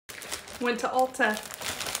Went to Ulta.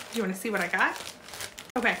 Do you want to see what I got?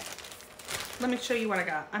 Okay, let me show you what I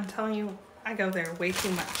got. I'm telling you, I go there way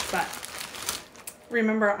too much, but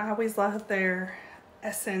remember, I always love their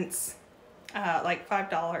Essence, like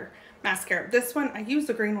 $5 mascara. This one, I use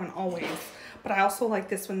the green one always, but I also like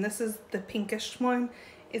this one. This is the pinkish one.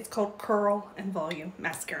 It's called Curl and Volume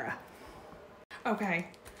Mascara. Okay,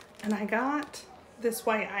 and I got this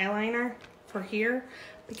white eyeliner for here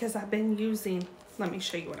because I've been using, let me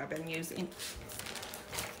show you what I've been using.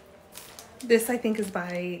 This I think is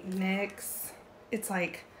by NYX. It's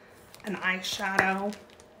like an eyeshadow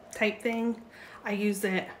type thing. I use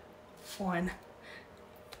it on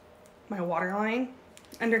my waterline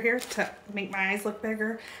under here to make my eyes look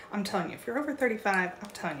bigger. I'm telling you, if you're over 35, I'm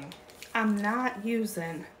telling you, I'm not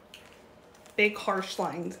using big harsh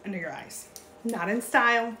lines under your eyes. Not in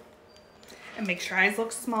style. It makes your eyes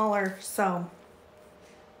look smaller. So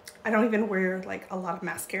I don't even wear like a lot of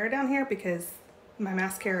mascara down here because my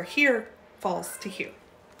mascara here falls to here.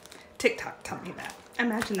 TikTok told me that.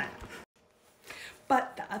 Imagine that.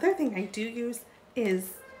 But the other thing I do use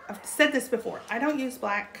is, I've said this before, I don't use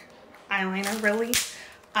black eyeliner really.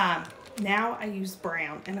 Now I use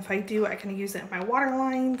brown, and if I do, I can use it in my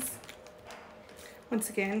waterlines. Once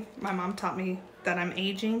again, my mom taught me that I'm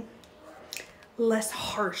aging. Less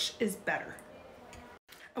harsh is better.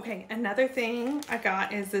 Okay, another thing I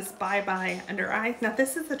got is this Bye Bye Under Eye. Now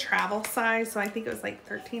this is the travel size, so I think it was like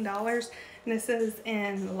 $13. And this is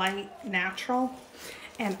in light natural.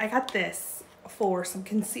 And I got this for some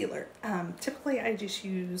concealer. Typically I just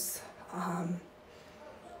use e.l.f.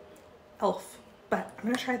 But I'm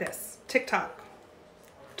gonna try this. TikTok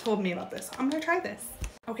told me about this. I'm gonna try this.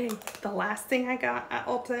 Okay, the last thing I got at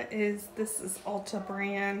Ulta is, this is Ulta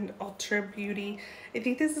brand, Ultra Beauty. I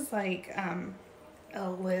think this is like a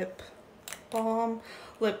lip balm,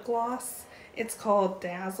 lip gloss. It's called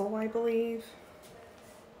Dazzle, I believe.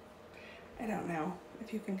 I don't know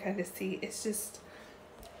if you can kind of see. It's just,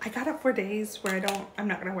 I got it for days where I'm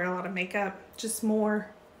not gonna wear a lot of makeup, just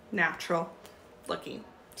more natural looking.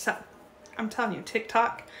 So I'm telling you,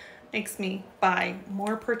 TikTok makes me buy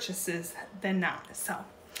more purchases than not. So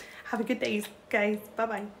have a good day, guys.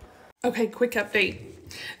 Bye-bye. Okay, quick update.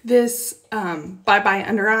 This Bye Bye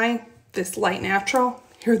Under Eye, this light natural.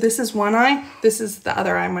 Here, this is one eye. This is the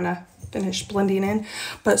other eye I'm gonna finish blending in.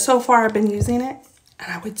 But so far I've been using it,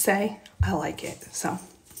 and I would say I like it. So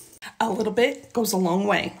a little bit goes a long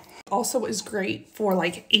way. Also is great for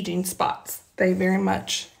like aging spots. They very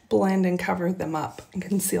much blend and cover them up and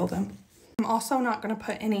conceal them. I'm also not gonna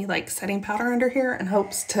put any like setting powder under here in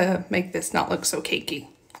hopes to make this not look so cakey.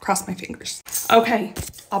 Cross my fingers. Okay,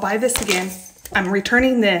 I'll buy this again. I'm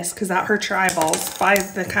returning this because that hurts your eyeballs. Buy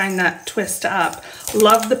the kind that twist up.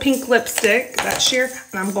 Love the pink lipstick, that sheer,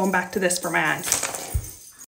 and I'm going back to this for my eyes.